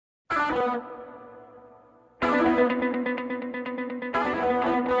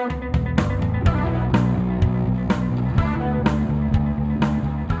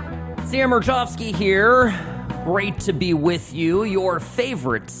Sam Murchowski here. Great to be with you, your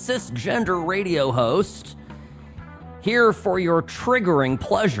favorite cisgender radio host, here for your triggering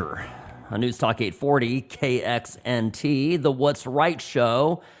pleasure on News Talk 840 KXNT, the What's Right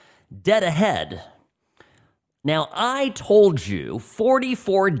show, dead ahead. Now, I told you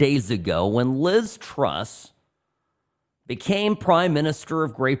 44 days ago when Liz Truss became Prime Minister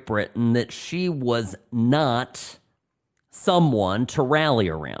of Great Britain that she was not someone to rally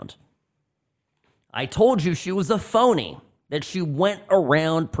around. I told you she was a phony, that she went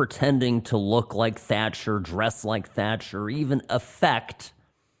around pretending to look like Thatcher, dress like Thatcher, even affect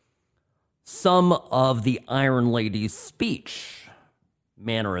some of the Iron Lady's speech,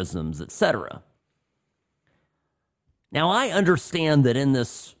 mannerisms, etc. Now, I understand that in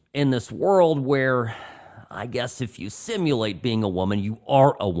this world where I guess if you simulate being a woman, you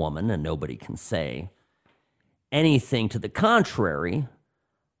are a woman, and nobody can say anything to the contrary.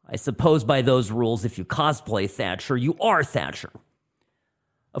 I suppose by those rules, if you cosplay Thatcher, you are Thatcher.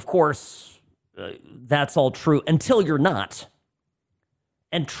 Of course, that's all true until you're not.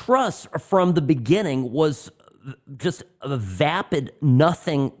 And Truss, from the beginning, was just a vapid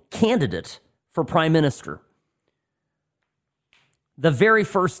nothing candidate for prime minister. The very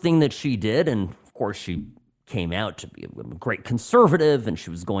first thing that she did, and of course she came out to be a great conservative and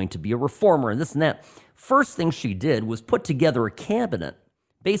she was going to be a reformer and this and that. First thing she did was put together a cabinet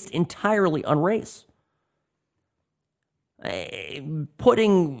based entirely on race.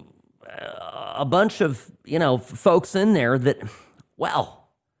 Putting a bunch of, folks in there that, well,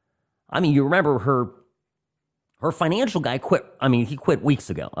 I mean, you remember her financial guy quit. I mean, he quit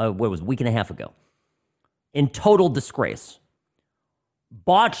weeks ago. What was it, a week and a half ago? In total disgrace.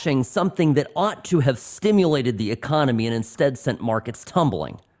 Botching something that ought to have stimulated the economy and instead sent markets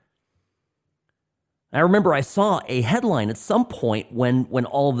tumbling. I remember I saw a headline at some point when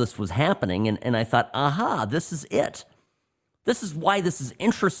all of this was happening, and I thought, aha, this is it. This is why this is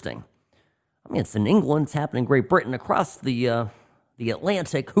interesting. I mean, it's in England, it's happening in Great Britain, across the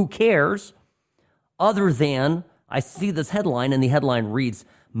Atlantic. Who cares? Other than, I see this headline, and the headline reads,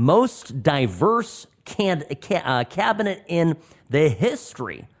 most diverse cabinet in the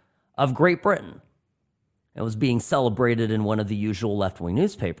history of Great Britain. It was being celebrated in one of the usual left-wing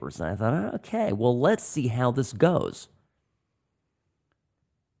newspapers. And I thought, okay, well, let's see how this goes.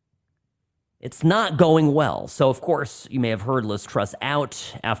 It's not going well. So, of course, you may have heard Liz Truss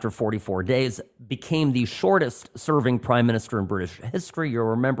out after 44 days, became the shortest-serving prime minister in British history. You'll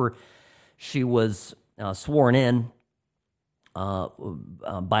remember she was sworn in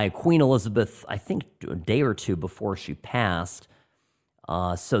by Queen Elizabeth, I think a day or two before she passed.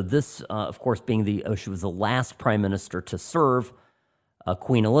 So this, of course, being she was the last prime minister to serve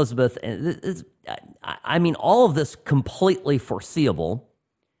Queen Elizabeth. And I mean, all of this completely foreseeable.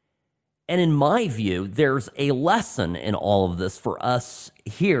 And in my view, there's a lesson in all of this for us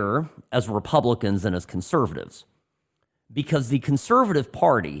here as Republicans and as conservatives. Because the Conservative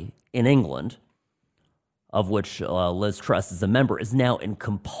Party in England, of which Liz Truss is a member, is now in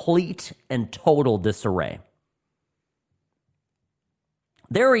complete and total disarray.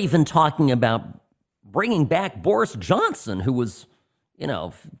 They're even talking about bringing back Boris Johnson, who was,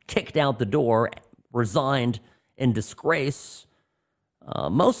 kicked out the door, resigned in disgrace,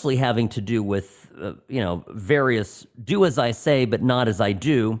 mostly having to do with, various do as I say, but not as I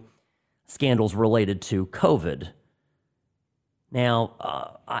do scandals related to COVID.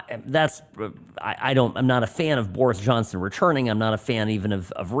 Now, I'm not a fan of Boris Johnson returning. I'm not a fan even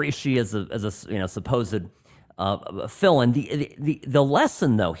of Rishi as a supposed fill-in. The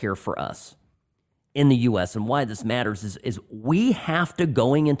lesson, though, here for us in the U.S. and why this matters is we have to,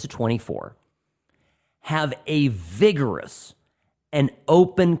 going into 24, have a vigorous and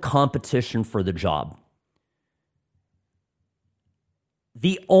open competition for the job.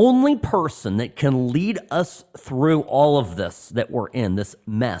 The only person that can lead us through all of this that we're in, this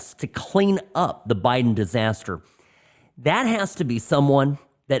mess, to clean up the Biden disaster, that has to be someone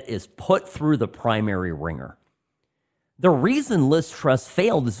that is put through the primary ringer. The reason Liz Truss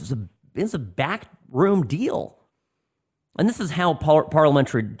failed is a backroom deal. And this is how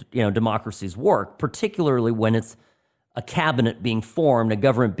parliamentary democracies work, particularly when it's a cabinet being formed, a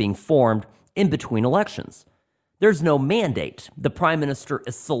government being formed in between elections. There's no mandate. The prime minister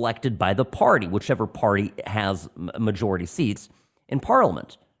is selected by the party, whichever party has majority seats in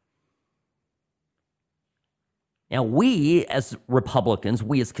parliament. Now, we as Republicans,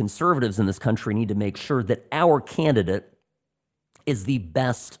 we as conservatives in this country need to make sure that our candidate is the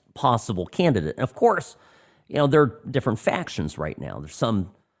best possible candidate. And of course, there are different factions right now. There's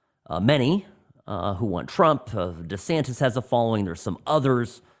many who want Trump. DeSantis has a following. There's some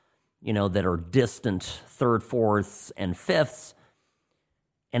others, that are distant third, fourths, and fifths.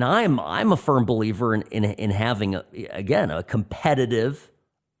 And I'm a firm believer in having, a competitive,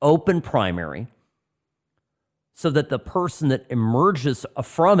 open primary so that the person that emerges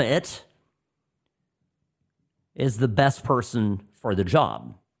from it is the best person for the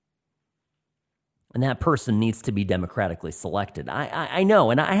job. And that person needs to be democratically selected. I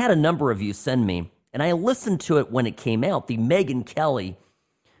know, and I had a number of you send me, and I listened to it when it came out, the Megyn Kelly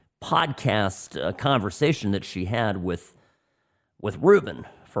podcast conversation that she had with Rubin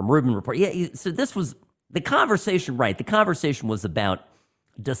from Rubin Report. Yeah, so this was the conversation, right? The conversation was about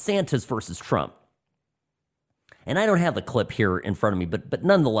DeSantis versus Trump. And I don't have the clip here in front of me, but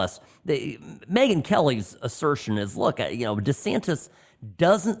nonetheless, Megyn Kelly's assertion is, look, DeSantis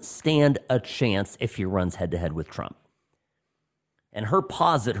doesn't stand a chance if he runs head-to-head with Trump. And her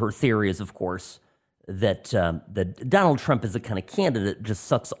theory is, of course, that Donald Trump is the kind of candidate that just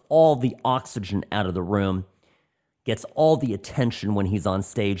sucks all the oxygen out of the room, gets all the attention when he's on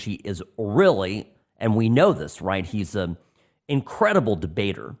stage. He is really, and we know this, right? He's an incredible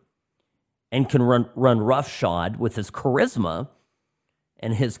debater and can run roughshod with his charisma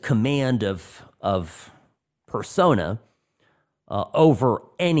and his command of persona over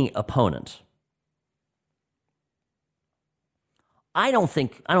any opponent. I don't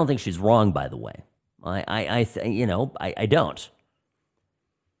think she's wrong, by the way. I don't.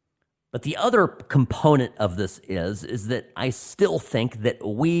 But the other component of this is that I still think that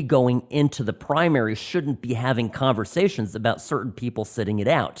we going into the primary shouldn't be having conversations about certain people sitting it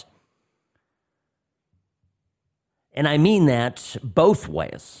out. And I mean that both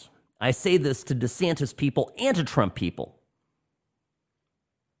ways. I say this to DeSantis people and to Trump people.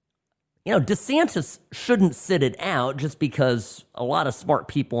 DeSantis shouldn't sit it out just because a lot of smart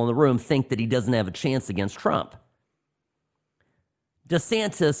people in the room think that he doesn't have a chance against Trump.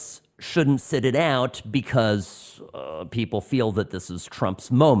 DeSantis shouldn't sit it out because people feel that this is Trump's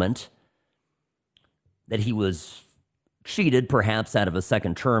moment, that he was cheated perhaps out of a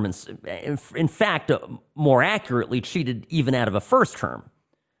second term, and in fact, more accurately, cheated even out of a first term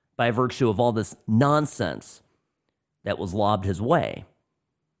by virtue of all this nonsense that was lobbed his way.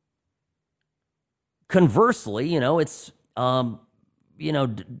 Conversely, DeSantis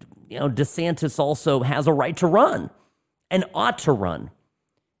also has a right to run and ought to run.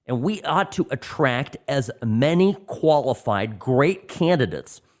 And we ought to attract as many qualified, great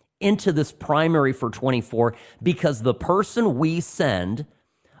candidates into this primary for 24, because the person we send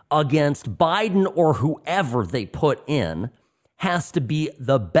against Biden or whoever they put in has to be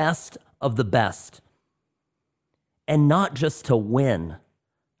the best of the best. And not just to win,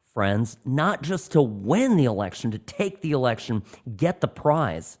 friends, not just to win the election, to take the election, get the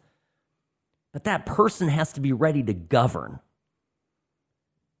prize, but that person has to be ready to govern.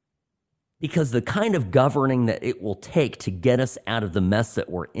 Because the kind of governing that it will take to get us out of the mess that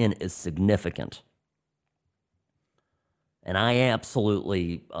we're in is significant. And I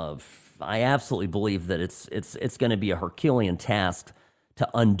absolutely believe that it's going to be a Herculean task to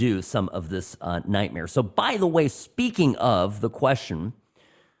undo some of this nightmare. So, by the way, speaking of the question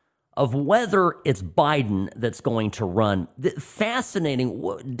of whether it's Biden that's going to run,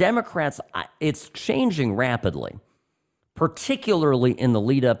 fascinating. Democrats, it's changing rapidly, particularly in the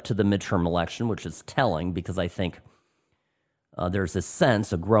lead up to the midterm election, which is telling because I think there's a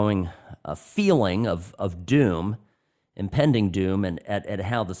sense, a growing feeling of doom, impending doom, and at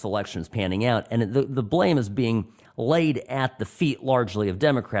how this election is panning out. And the blame is being laid at the feet largely of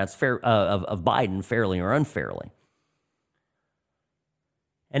Democrats, of Biden, fairly or unfairly.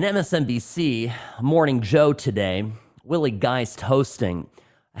 And MSNBC, Morning Joe today, Willie Geist hosting,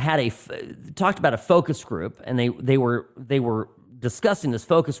 talked about a focus group, and they were discussing this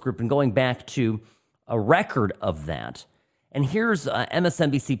focus group and going back to a record of that. And here's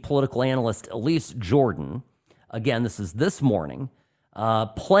MSNBC political analyst Elise Jordan. Again, this is this morning,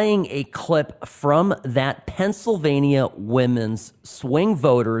 playing a clip from that Pennsylvania women's swing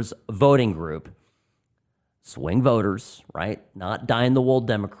voters voting group. Swing voters, right? Not dyed-in-the-wool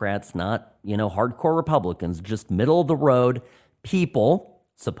Democrats, not, hardcore Republicans, just middle-of-the-road people,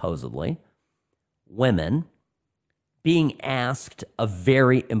 supposedly, women, being asked a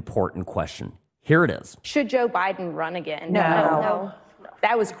very important question. Here it is. Should Joe Biden run again? No.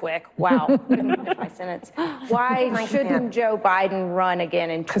 That was quick. Wow. Couldn't finish my sentence. Why shouldn't Joe Biden run again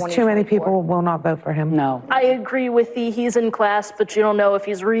in 2024? Because too many people will not vote for him. No. I agree with he's in class, but you don't know if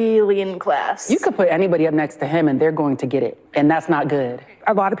he's really in class. You could put anybody up next to him and they're going to get it. And that's not good.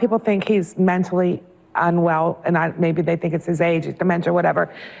 A lot of people think he's mentally unwell, and maybe they think it's his age, dementia,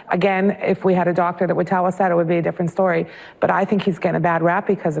 whatever. Again, if we had a doctor that would tell us that, it would be a different story. But I think he's getting a bad rap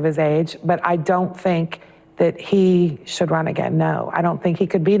because of his age. But I don't think that he should run again. No, I don't think he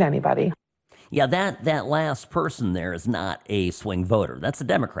could beat anybody. Yeah, that last person there is not a swing voter. That's a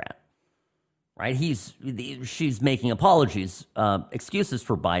Democrat, right? She's making apologies, excuses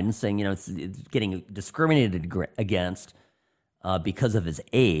for Biden, saying, it's getting discriminated against because of his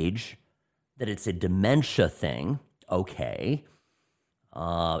age, that it's a dementia thing. Okay.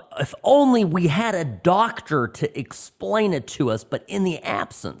 If only we had a doctor to explain it to us, but in the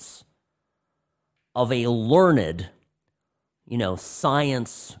absence of a learned,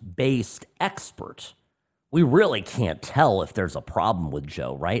 science-based expert, we really can't tell if there's a problem with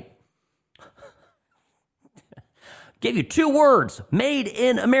Joe, right? Give you 2 words, made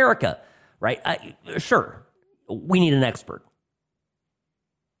in America, right? Sure, we need an expert.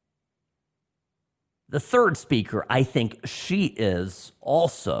 The third speaker, I think she is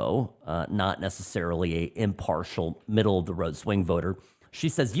also not necessarily an impartial, middle-of-the-road swing voter. She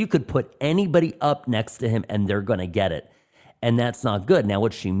says you could put anybody up next to him and they're going to get it. And that's not good. Now,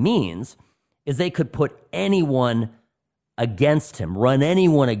 what she means is they could put anyone against him, run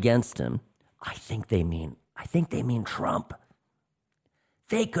anyone against him. I think they mean Trump.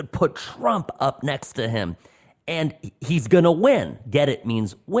 They could put Trump up next to him and he's going to win. Get it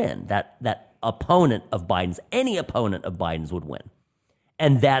means win. That opponent of Biden's, any opponent of Biden's would win.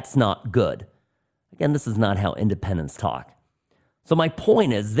 And that's not good. Again, this is not how independents talk. So my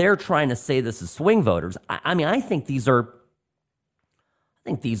point is, they're trying to say this is swing voters. I think these are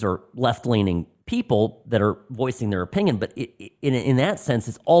left-leaning people that are voicing their opinion. But in that sense,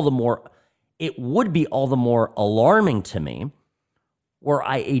 it would be all the more alarming to me were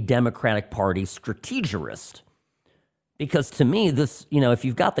I a Democratic Party strategist. Because to me, this, if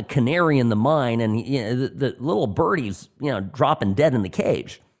you've got the canary in the mine and the little birdie's, dropping dead in the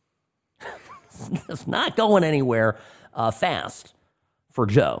cage, it's not going anywhere fast for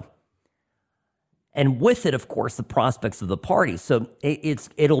Joe. And with it, of course, the prospects of the party. So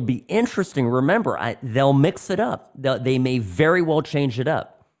it'll be interesting. Remember, they'll mix it up. They may very well change it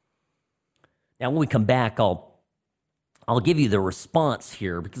up. Now, when we come back, I'll give you the response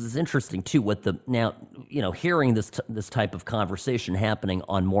here because it's interesting too. Hearing this type of conversation happening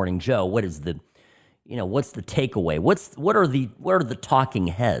on Morning Joe, what's the takeaway? What are the talking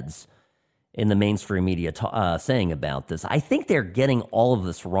heads in the mainstream media saying about this? I think they're getting all of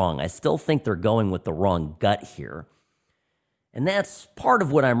this wrong. I still think they're going with the wrong gut here. And that's part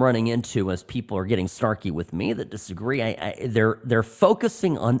of what I'm running into as people are getting snarky with me that disagree. They're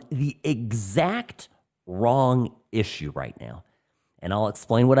focusing on the exact wrong issue right now. And I'll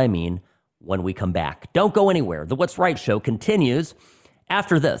explain what I mean when we come back. Don't go anywhere. The What's Right show continues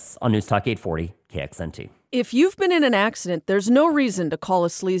after this on News Talk 840 KXNT. If you've been in an accident, there's no reason to call a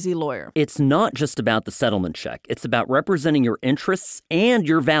sleazy lawyer. It's not just about the settlement check. It's about representing your interests and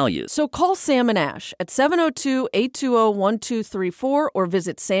your values. So call Sam and Ash at 702-820-1234 or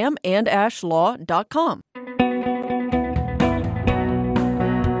visit samandashlaw.com.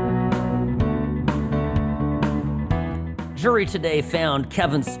 Jury today found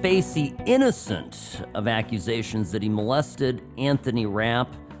Kevin Spacey innocent of accusations that he molested Anthony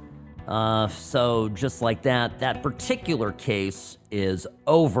Rapp. So just like that particular case is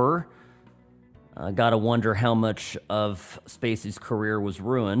over. Gotta wonder how much of Spacey's career was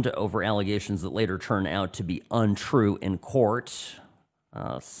ruined over allegations that later turned out to be untrue in court.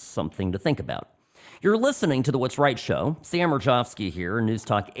 Something to think about. You're listening to the What's Right show. Sam Rajovsky here, News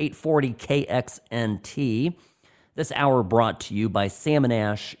Talk 840 KXNT. This hour brought to you by Sam and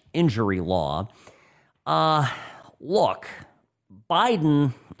Ash Injury Law. Look,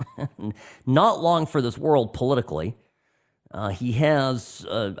 Biden, not long for this world politically. He has,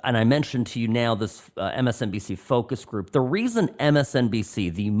 and I mentioned to you now, this MSNBC focus group. The reason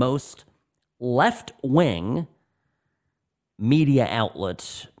MSNBC, the most left-wing media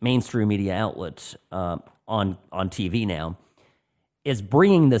outlet, mainstream media outlet on TV now, is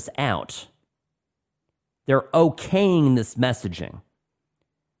bringing this out. They're okaying this messaging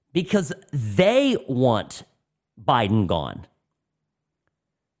because they want Biden gone.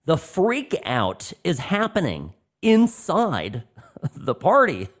 The freak out is happening inside the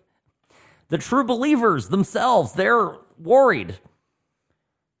party. The true believers themselves, they're worried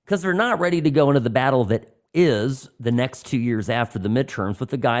because they're not ready to go into the battle that is the next 2 years after the midterms with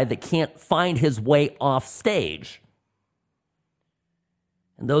the guy that can't find his way off stage.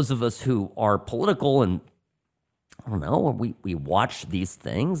 And those of us who are political and, I don't know, we watch these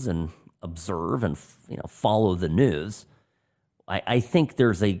things and observe and follow the news, I think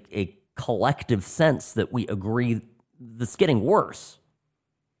there's a collective sense that we agree that's getting worse.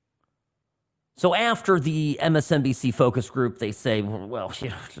 So after the MSNBC focus group, they say, well,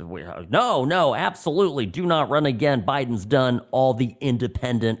 no, absolutely, do not run again. Biden's done. All the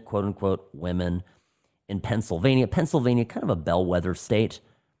independent, quote unquote, women in Pennsylvania. Pennsylvania, kind of a bellwether state.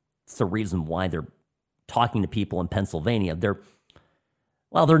 It's the reason why they're talking to people in Pennsylvania. They're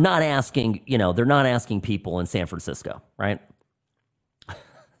not asking people in San Francisco, right?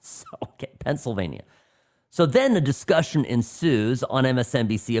 So, okay, Pennsylvania. So then a discussion ensues on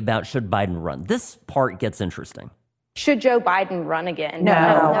MSNBC about should Biden run. This part gets interesting. Should Joe Biden run again?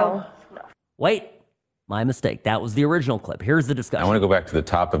 No. Wait, my mistake. That was the original clip. Here's the discussion. I want to go back to the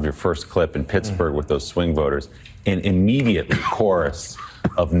top of your first clip in Pittsburgh with those swing voters. An immediate chorus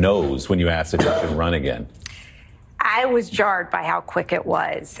of no's when you asked if you should run again. I was jarred by how quick it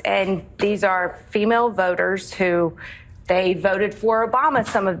was. And these are female voters who they voted for Obama,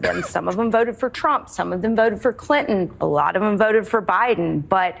 some of them voted for Trump, some of them voted for Clinton, a lot of them voted for Biden,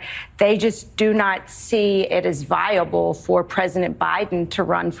 but they just do not see it as viable for President Biden to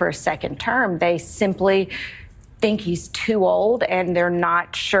run for a second term. They simply think he's too old and they're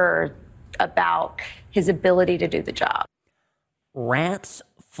not sure about his ability to do the job. Rats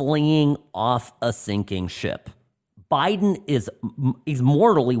fleeing off a sinking ship. Biden he's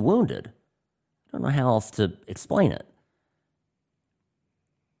mortally wounded. I don't know how else to explain it.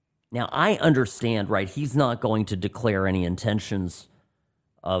 Now, I understand, right, he's not going to declare any intentions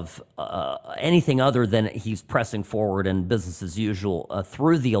of anything other than he's pressing forward and business as usual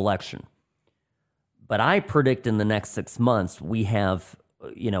through the election. But I predict in the next 6 months, we have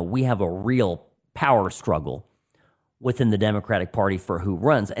a real power struggle within the Democratic Party for who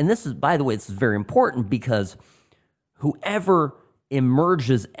runs. And this is, by the way, this is very important because whoever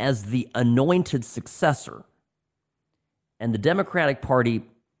emerges as the anointed successor, and the Democratic Party,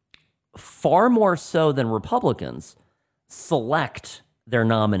 far more so than Republicans, select their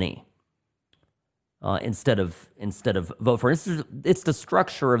nominee instead of vote for it. It's the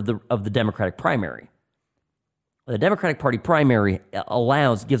structure of the Democratic primary. The Democratic Party primary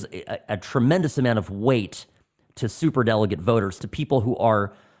gives a tremendous amount of weight to superdelegate voters, to people who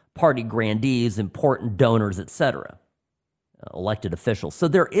are party grandees, important donors, etc., elected officials. So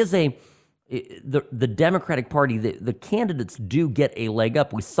there is the Democratic Party, the candidates do get a leg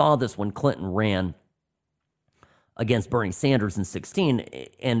up. We saw this when Clinton ran against Bernie Sanders in 2016,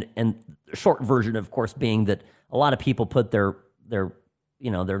 and the short version, of course, being that a lot of people put their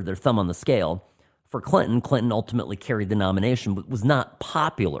thumb on the scale for Clinton. Clinton ultimately carried the nomination, but was not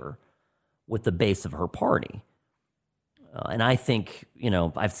popular with the base of her party. And I think,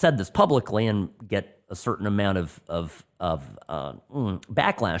 I've said this publicly and get a certain amount of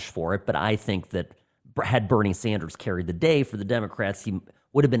backlash for it, but I think that had Bernie Sanders carried the day for the Democrats, he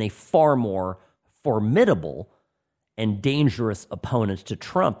would have been a far more formidable and dangerous opponent to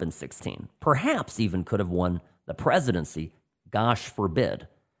Trump in 2016. Perhaps even could have won the presidency. Gosh forbid.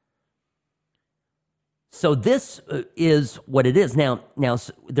 So this is what it is. Now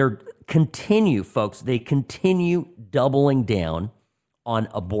they continue doubling down on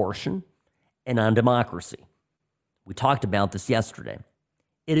abortion and on democracy. We talked about this yesterday.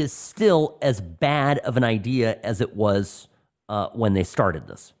 It is still as bad of an idea as it was when they started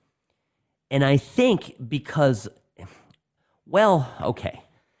this. And I think because, well, okay.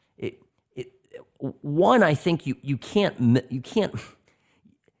 One, I think you can't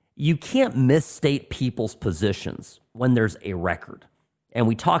misstate people's positions when there's a record. And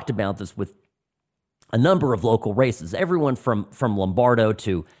we talked about this with a number of local races, everyone from Lombardo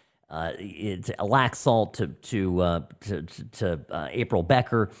to Laxalt to April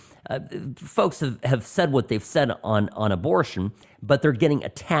Becker. Folks have said what they've said on abortion, but they're getting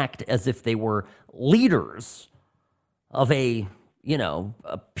attacked as if they were leaders of a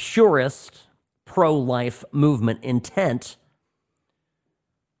purist pro-life movement intent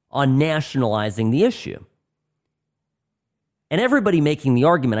on nationalizing the issue. And everybody making the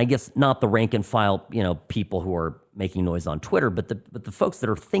argument, I guess not the rank and file, people who are making noise on Twitter, but the folks that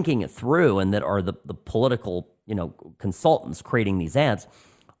are thinking it through and that are the political, consultants creating these ads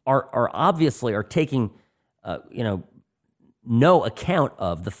are obviously taking, no account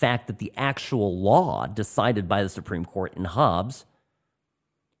of the fact that the actual law decided by the Supreme Court in Hobbs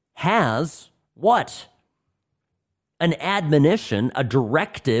has what? an admonition, a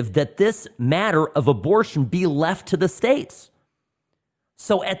directive that this matter of abortion be left to the states.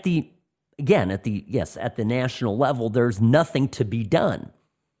 So at the national level, there's nothing to be done.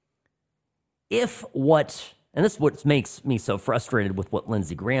 And this is what makes me so frustrated with what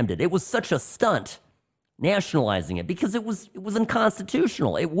Lindsey Graham did. It was such a stunt nationalizing it because it was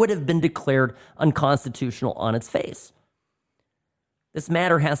unconstitutional. It would have been declared unconstitutional on its face. This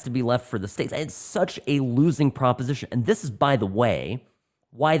matter has to be left for the states. It's such a losing proposition. And this is, by the way,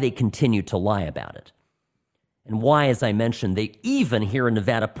 why they continue to lie about it. And why, as I mentioned, they even here in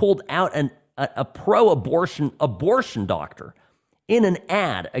Nevada pulled out a pro-abortion doctor in an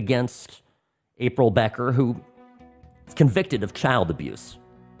ad against April Becker, who is convicted of child abuse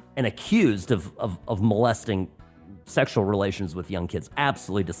and accused of molesting sexual relations with young kids.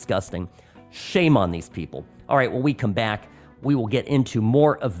 Absolutely disgusting. Shame on these people. All right, when we come back, we will get into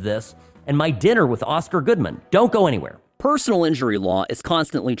more of this and my dinner with Oscar Goodman. Don't go anywhere. Personal injury law is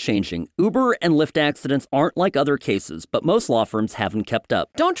constantly changing. Uber and Lyft accidents aren't like other cases, but most law firms haven't kept up.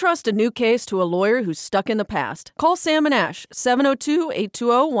 Don't trust a new case to a lawyer who's stuck in the past. Call Sam and Ash,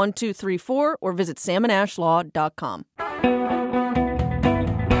 702-820-1234, or visit samandashlaw.com.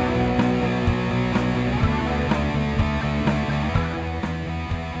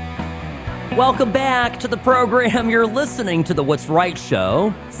 Welcome back to the program. You're listening to the What's Right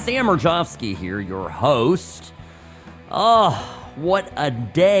Show. Sam Rajovsky here, your host. Oh, what a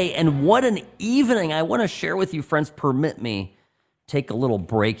day and what an evening. I want to share with you, friends. Permit me take a little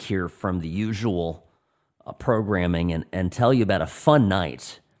break here from the usual programming and tell you about a fun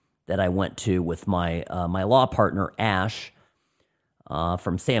night that I went to with my law partner, Ash,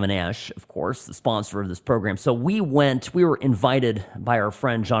 from Sam and Ash, of course, the sponsor of this program. So we were invited by our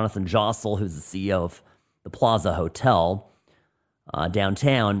friend Jonathan Jossel, who's the CEO of the Plaza Hotel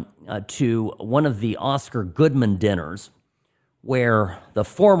downtown, to one of the Oscar Goodman dinners, where the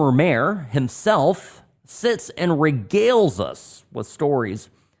former mayor himself sits and regales us with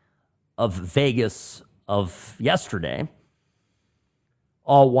stories of Vegas of yesterday,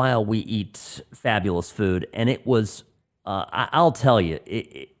 all while we eat fabulous food. And it was, I'll tell you,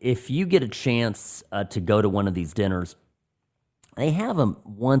 if you get a chance to go to one of these dinners, they have them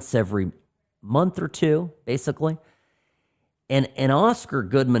once every month or two, basically. And Oscar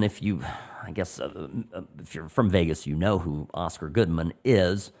Goodman, if you're from Vegas, you know who Oscar Goodman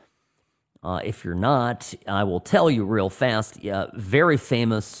is. If you're not, I will tell you real fast. Yeah, very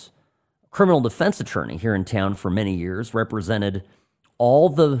famous criminal defense attorney here in town for many years, represented all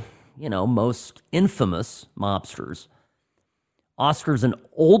the, most infamous mobsters. Oscar's an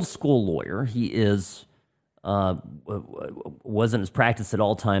old school lawyer. He is, was in his practice at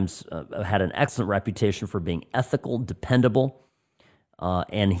all times, had an excellent reputation for being ethical, dependable.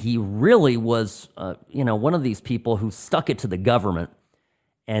 And he really was, one of these people who stuck it to the government,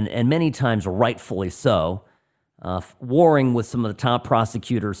 and many times rightfully so, warring with some of the top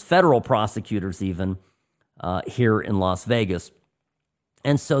prosecutors, federal prosecutors even, here in Las Vegas.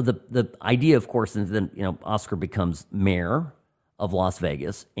 And so the idea, of course, is that, Oscar becomes mayor of Las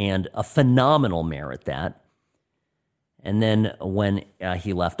Vegas, and a phenomenal mayor at that. And then when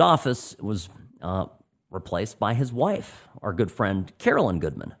he left office, it was replaced by his wife, our good friend Carolyn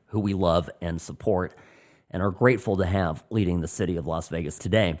Goodman, who we love and support and are grateful to have leading the city of Las Vegas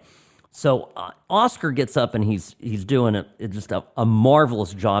today. So Oscar gets up and he's doing just a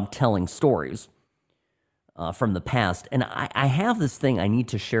marvelous job telling stories from the past. And I have this thing I need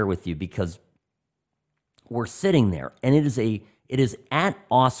to share with you because we're sitting there, and it is at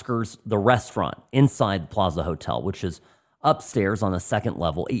Oscar's, the restaurant inside Plaza Hotel, which is upstairs on the second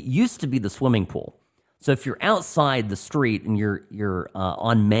level. It used to be the swimming pool. So if you're outside the street and you're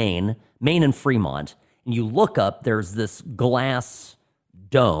on Main and Fremont, and you look up, there's this glass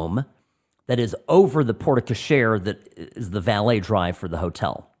dome that is over the porte-cochere that is the valet drive for the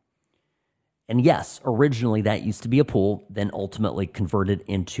hotel. And yes, originally that used to be a pool, then ultimately converted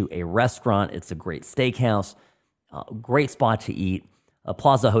into a restaurant. It's a great steakhouse, great spot to eat.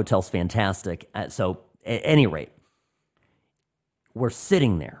 Plaza Hotel's fantastic. So at any rate, we're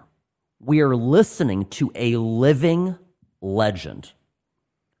sitting there. We are listening to a living legend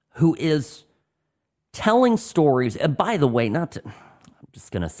who is telling stories. And by the way, I'm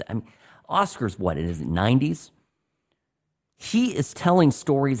just going to say, Oscar's what, in his 90s? He is telling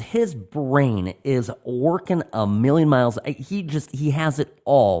stories. His brain is working a million miles. He has it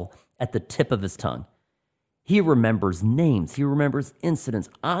all at the tip of his tongue. He remembers names. He remembers incidents.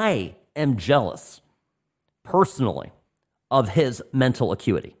 I am jealous, personally, of his mental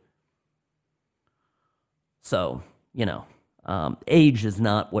acuity. So, Age is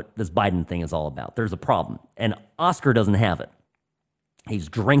not what this Biden thing is all about. There's a problem. And Oscar doesn't have it. He's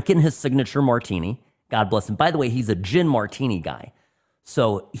drinking his signature martini. God bless him. By the way, he's a gin martini guy.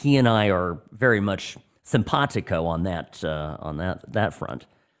 So he and I are very much simpatico on that front.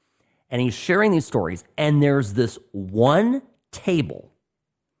 And he's sharing these stories. And there's this one table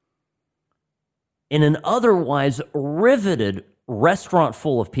in an otherwise riveted restaurant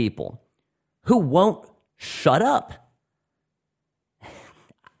full of people who won't shut up.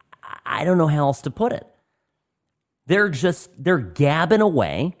 I don't know how else to put it. They're gabbing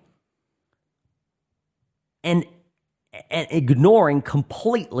away and ignoring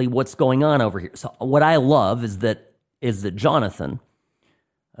completely what's going on over here. So what I love is that Jonathan,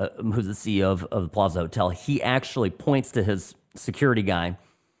 who's the CEO of the Plaza Hotel, he actually points to his security guy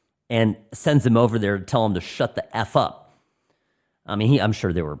and sends him over there to tell him to shut the F up. I mean, I'm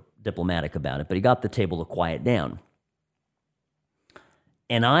sure they were diplomatic about it, but he got the table to quiet down.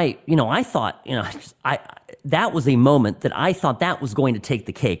 And I thought, that was a moment that I thought that was going to take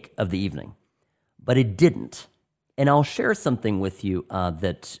the cake of the evening, but it didn't. And I'll share something with you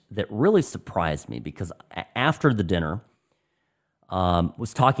that really surprised me, because after the dinner,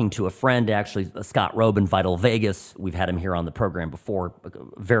 was talking to a friend, actually, Scott Robin, Vital Vegas. We've had him here on the program before, a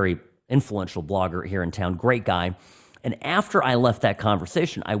very influential blogger here in town, great guy. And after I left that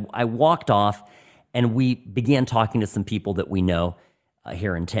conversation, I walked off and we began talking to some people that we know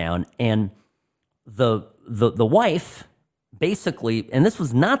here in town. And the wife basically, and this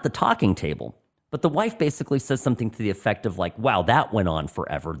was not the talking table, but the wife basically says something to the effect of like, wow, that went on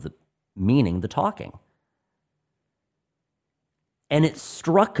forever, meaning the talking. And it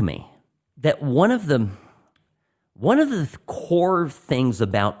struck me that one of the core things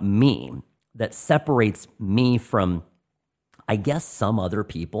about me that separates me from, I guess, some other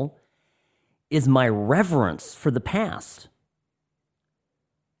people is my reverence for the past.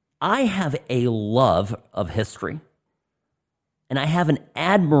 I have a love of history, and I have an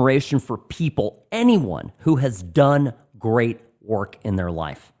admiration for people, anyone who has done great work in their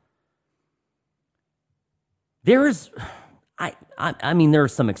life. There are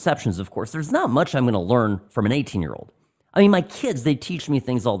some exceptions, of course. There's not much I'm going to learn from an 18-year-old. I mean, my kids, they teach me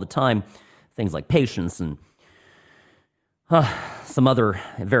things all the time, things like patience and some other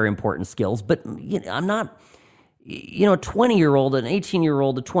very important skills. But I'm not, a 20-year-old, an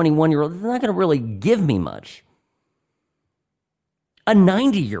 18-year-old, a 21-year-old, they're not going to really give me much. A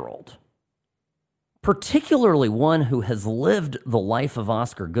 90-year-old, particularly one who has lived the life of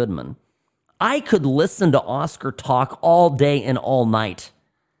Oscar Goodman, I could listen to Oscar talk all day and all night.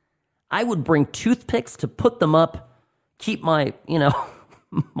 I would bring toothpicks to put them up, keep my,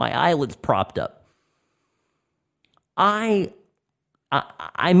 my eyelids propped up. I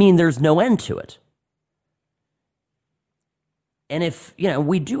mean, there's no end to it. And if,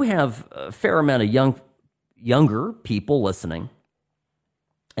 we do have a fair amount of younger people listening,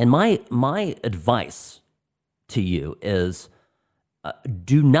 and my advice to you is,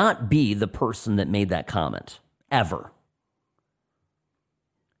 do not be the person that made that comment, ever.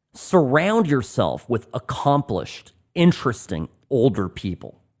 Surround yourself with accomplished, interesting, older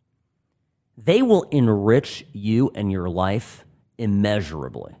people. They will enrich you and your life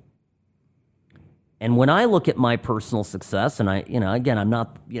immeasurably. And when I look at my personal success, and again, I'm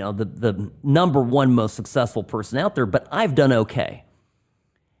not, the number one most successful person out there, but I've done okay.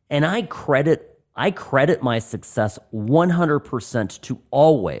 And I credit my success 100% to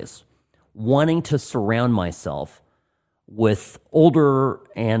always wanting to surround myself with older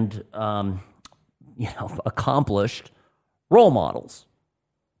and, accomplished role models.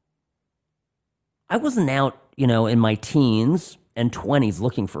 I wasn't out, in my teens and 20s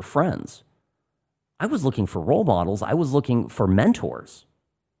looking for friends. I was looking for role models. I was looking for mentors.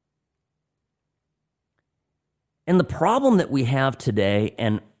 And the problem that we have today,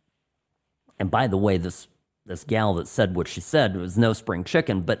 and by the way, this gal that said what she said was no spring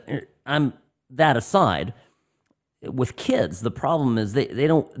chicken, but I'm that aside. With kids, the problem is they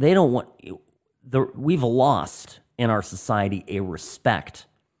don't want, we've lost in our society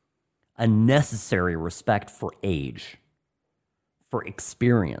a necessary respect for age, for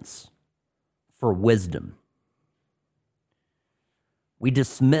experience, for wisdom. We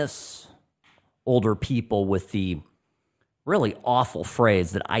dismiss older people with the really awful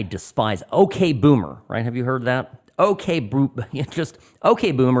phrase that I despise, okay, boomer, right? Have you heard that? Okay, just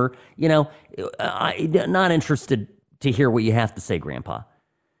okay, boomer, I'm not interested to hear what you have to say, Grandpa.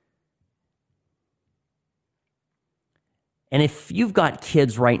 And if you've got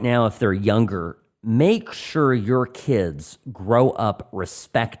kids right now, if they're younger, make sure your kids grow up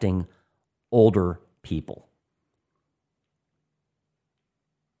respecting older people.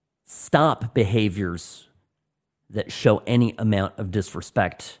 stop behaviors that show any amount of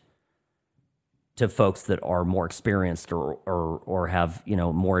disrespect to folks that are more experienced or have,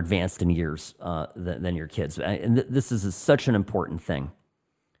 more advanced in years than your kids. And this is such an important thing.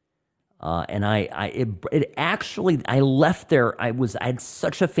 And I left there. I had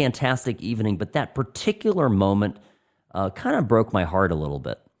such a fantastic evening, but that particular moment kind of broke my heart a little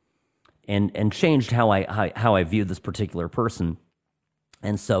bit, and changed how I view this particular person.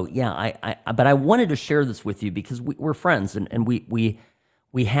 And so, but I wanted to share this with you because we're friends, and we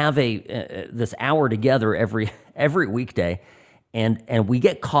have this hour together every weekday, and we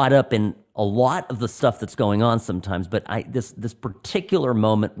get caught up in a lot of the stuff that's going on sometimes. But this particular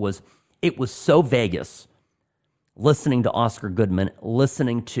moment was so Vegas, listening to Oscar Goodman,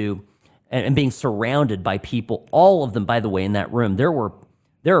 listening to and being surrounded by people, all of them, by the way, in that room.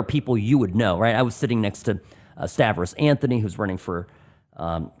 There are people you would know, right? I was sitting next to Stavros Anthony, who's running for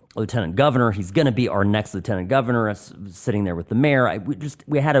lieutenant governor. He's going to be our next lieutenant governor. I was sitting there with the mayor.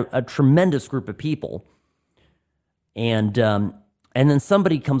 We had a tremendous group of people, and then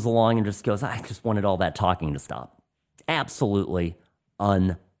somebody comes along and just goes, "I just wanted all that talking to stop." Absolutely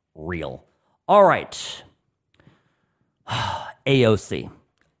unreal. All right, AOC.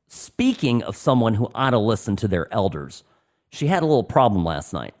 Speaking of someone who ought to listen to their elders, she had a little problem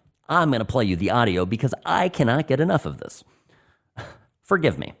last night. I'm going to play you the audio because I cannot get enough of this.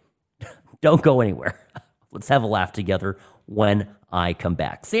 Forgive me. Don't go anywhere. Let's have a laugh together when I come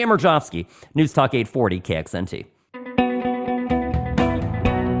back. Sam Mirejovsky, News Talk 840 KXNT.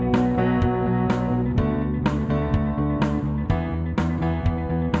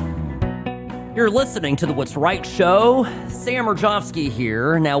 You're listening to the What's Right show. Sam Mirejovsky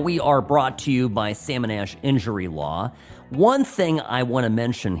here. Now, we are brought to you by Sam and Ash Injury Law. One thing I want to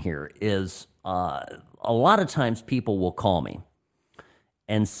mention here is a lot of times people will call me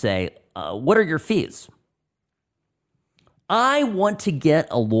and say, what are your fees? I want to get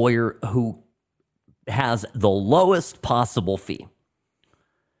a lawyer who has the lowest possible fee.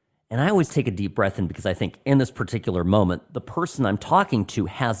 And I always take a deep breath in because I think in this particular moment, the person I'm talking to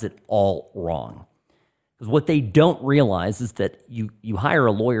has it all wrong. Because what they don't realize is that you hire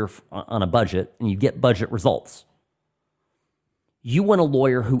a lawyer on a budget and you get budget results. You want a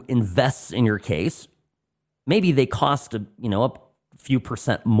lawyer who invests in your case. Maybe they cost a few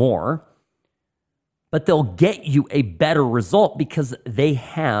percent more, but they'll get you a better result because they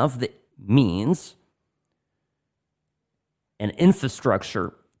have the means and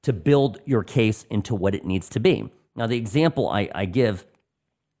infrastructure to build your case into what it needs to be. Now, the example I give,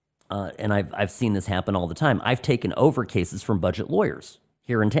 and I've seen this happen all the time, I've taken over cases from budget lawyers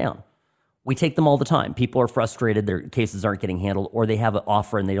here in town. We take them all the time. People are frustrated, their cases aren't getting handled, or they have an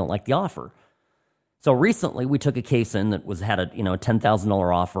offer and they don't like the offer. So recently, we took a case in that had a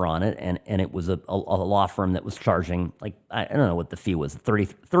 $10,000 offer on it, and it was a law firm that was charging, like, I don't know what the fee was,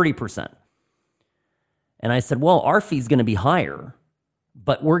 30%. And I said, well, our fee's going to be higher,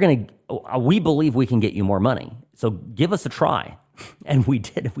 but we believe we can get you more money. So give us a try. And we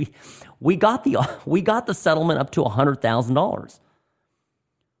did. We got the settlement up to $100,000.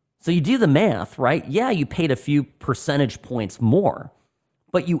 So you do the math, right? Yeah, you paid a few percentage points more,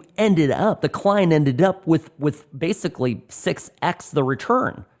 but the client ended up with basically 6x the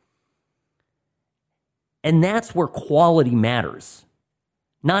return. And that's where quality matters.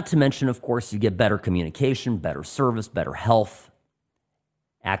 Not to mention, of course, you get better communication, better service, better health,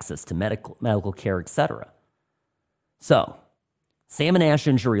 access to medical care, etc. So, Sam and Ash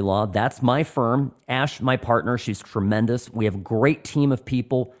Injury Law, that's my firm. Ash, my partner, she's tremendous. We have a great team of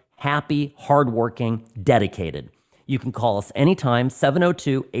people, happy, hardworking, dedicated. You can call us anytime,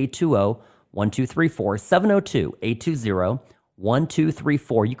 702-820-1234,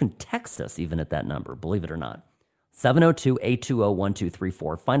 702-820-1234. You can text us even at that number, believe it or not,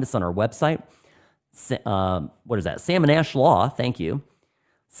 702-820-1234. Find us on our website. What is that? Sam and Ash Law, thank you.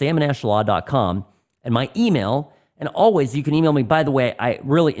 samandashlaw.com. And my email, and always you can email me. By the way, I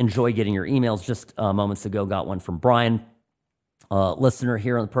really enjoy getting your emails. Just moments ago, got one from Brian, listener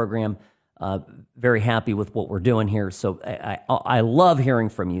here on the program. Very happy with what we're doing here. So I love hearing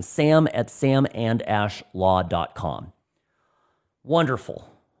from you. sam@samandashlaw.com. Wonderful.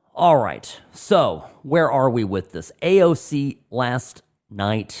 All right. So where are we with this? AOC last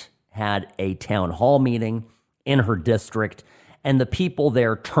night had a town hall meeting in her district, and the people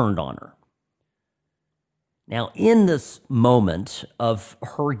there turned on her. Now, in this moment of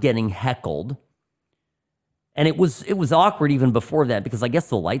her getting heckled, and it was awkward even before that because I guess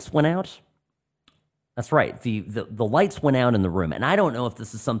the lights went out. That's right. The lights went out in the room, and I don't know if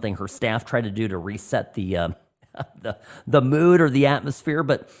this is something her staff tried to do to reset the mood or the atmosphere,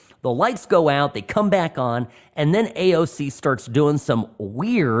 but The lights go out, they come back on, and then AOC starts doing some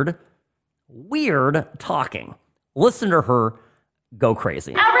weird talking. Listen to her go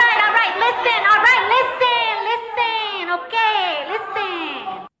crazy. All right, listen. All right, listen. Okay,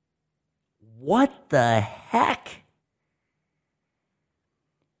 listen. What the heck?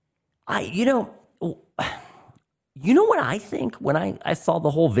 You know what I think when I saw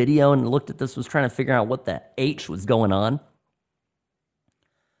the whole video and looked at this, was trying to figure out what the H was going on?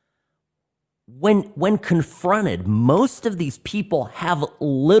 When confronted, most of these people have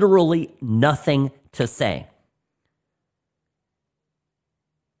literally nothing to say.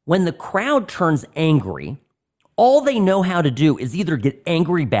 When the crowd turns angry, all they know how to do is either get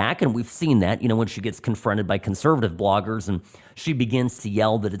angry back, and we've seen that, when she gets confronted by conservative bloggers and she begins to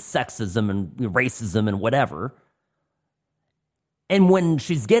yell that it's sexism and racism and whatever. And when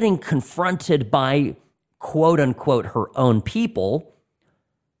she's getting confronted by, quote unquote, her own people,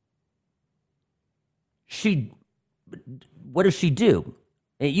 what does she do?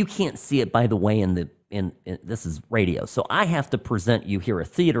 You can't see it, by the way, in this is radio, so I have to present you here a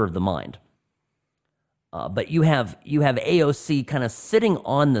theater of the mind. But you have AOC kind of sitting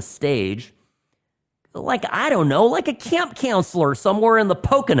on the stage, like, I don't know, like a camp counselor somewhere in the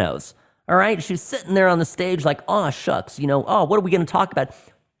Poconos. All right, she's sitting there on the stage like, oh shucks, oh, what are we going to talk about?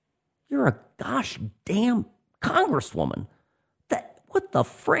 You're a gosh damn congresswoman. What the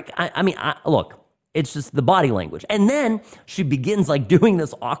frick? I mean, look, it's just the body language. And then she begins like doing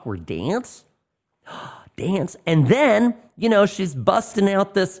this awkward dance, and then she's busting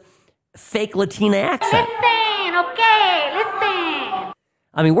out this fake Latina accent. Listen, okay, listen.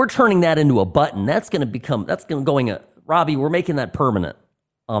 I mean, we're turning that into a button. Robbie, we're making that permanent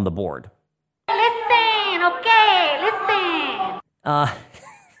on the board. Listen, okay, listen.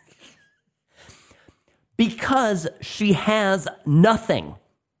 Because she has nothing.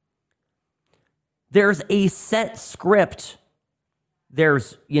 There's a set script.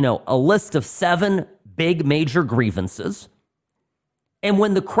 There's, a list of 7 big major grievances. And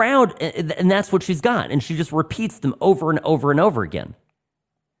when the crowd, and that's what she's got, and she just repeats them over and over and over again.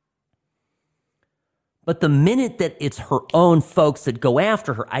 But the minute that it's her own folks that go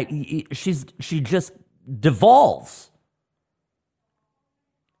after her, she just devolves.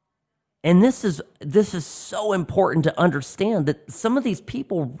 And this is so important to understand, that some of these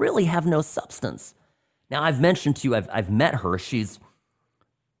people really have no substance. Now, I've mentioned to you, I've met her. She's,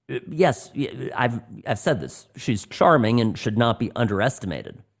 yes, I've said this. She's charming and should not be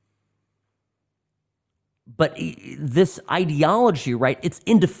underestimated. But this ideology, right, it's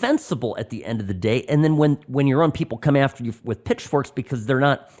indefensible at the end of the day. And then when your own people come after you with pitchforks because they're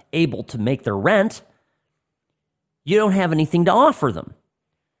not able to make their rent, you don't have anything to offer them.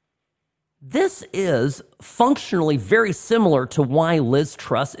 This is functionally very similar to why Liz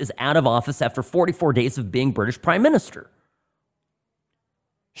Truss is out of office after 44 days of being British Prime Minister.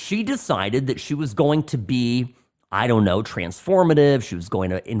 She decided that she was going to be, transformative. She was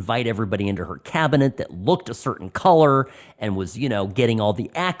going to invite everybody into her cabinet that looked a certain color and was, getting all the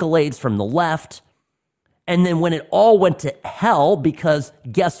accolades from the left. And then when it all went to hell, because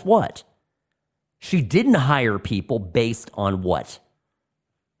guess what? She didn't hire people based on what?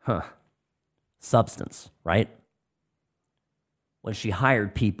 Substance, right? When she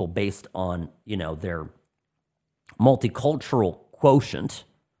hired people based on, their multicultural quotient,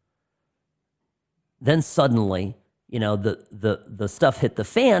 then suddenly, the stuff hit the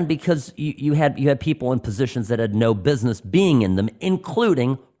fan, because you had people in positions that had no business being in them,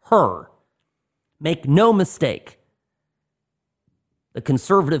 including her. Make no mistake, the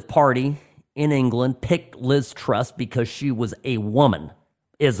Conservative Party in England picked Liz Truss because she was a woman.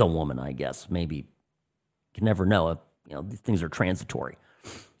 Is a woman, I guess. Maybe you can never know. These things are transitory.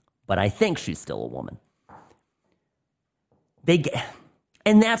 But I think she's still a woman.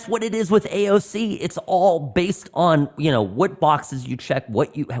 And that's what it is with AOC. It's all based on, what boxes you check,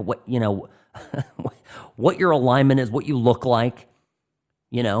 what your alignment is, what you look like,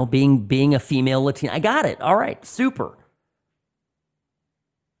 being a female Latina. I got it. All right, super.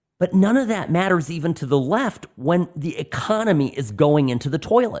 But none of that matters even to the left when the economy is going into the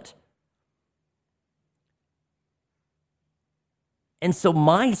toilet. And so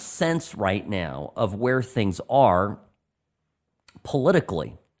my sense right now of where things are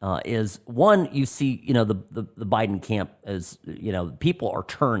politically is, one, you see, the Biden camp is, people are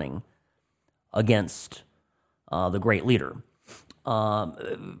turning against the great leader.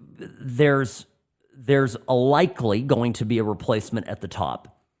 There's a likely going to be a replacement at the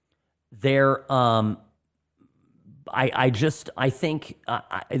top. I think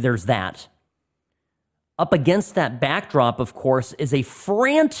there's that. Up against that backdrop, of course, is a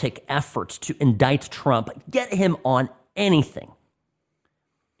frantic effort to indict Trump, get him on anything,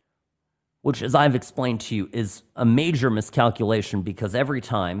 which, as I've explained to you, is a major miscalculation because every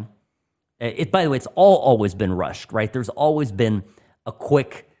time, by the way, it's always been rushed, right? There's always been a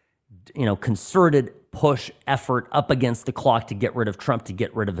quick, concerted push effort up against the clock to get rid of Trump, to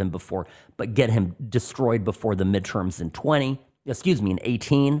get rid of him before, but get him destroyed before the midterms in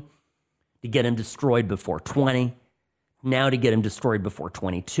 18, to get him destroyed before 20, now to get him destroyed before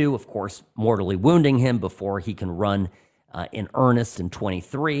 22, of course, mortally wounding him before he can run in earnest in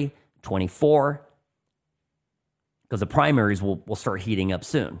 23, 24, because the primaries will start heating up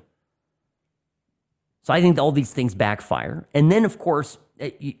soon. So I think all these things backfire. And then, of course,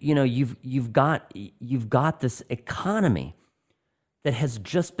 you've got this economy that has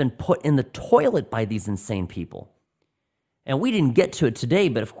just been put in the toilet by these insane people. And we didn't get to it today,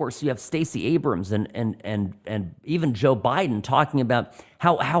 but of course you have Stacey Abrams and even Joe Biden talking about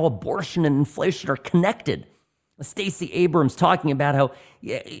how abortion and inflation are connected. Stacey Abrams talking about how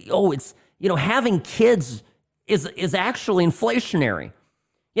it's having kids is actually inflationary.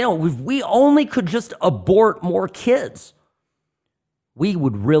 If we only could just abort more kids, we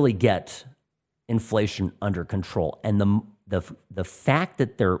would really get inflation under control. And the fact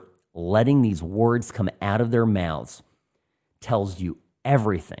that they're letting these words come out of their mouths tells you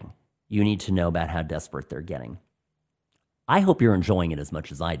everything you need to know about how desperate they're getting. I hope you're enjoying it as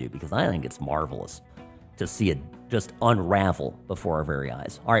much as I do, because I think it's marvelous to see it just unravel before our very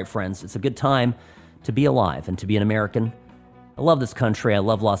eyes. All right, friends, it's a good time to be alive and to be an American. I love this country. I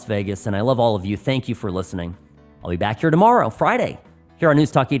love Las Vegas, and I love all of you. Thank you for listening. I'll be back here tomorrow, Friday, here on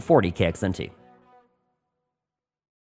News Talk 840 KXNT.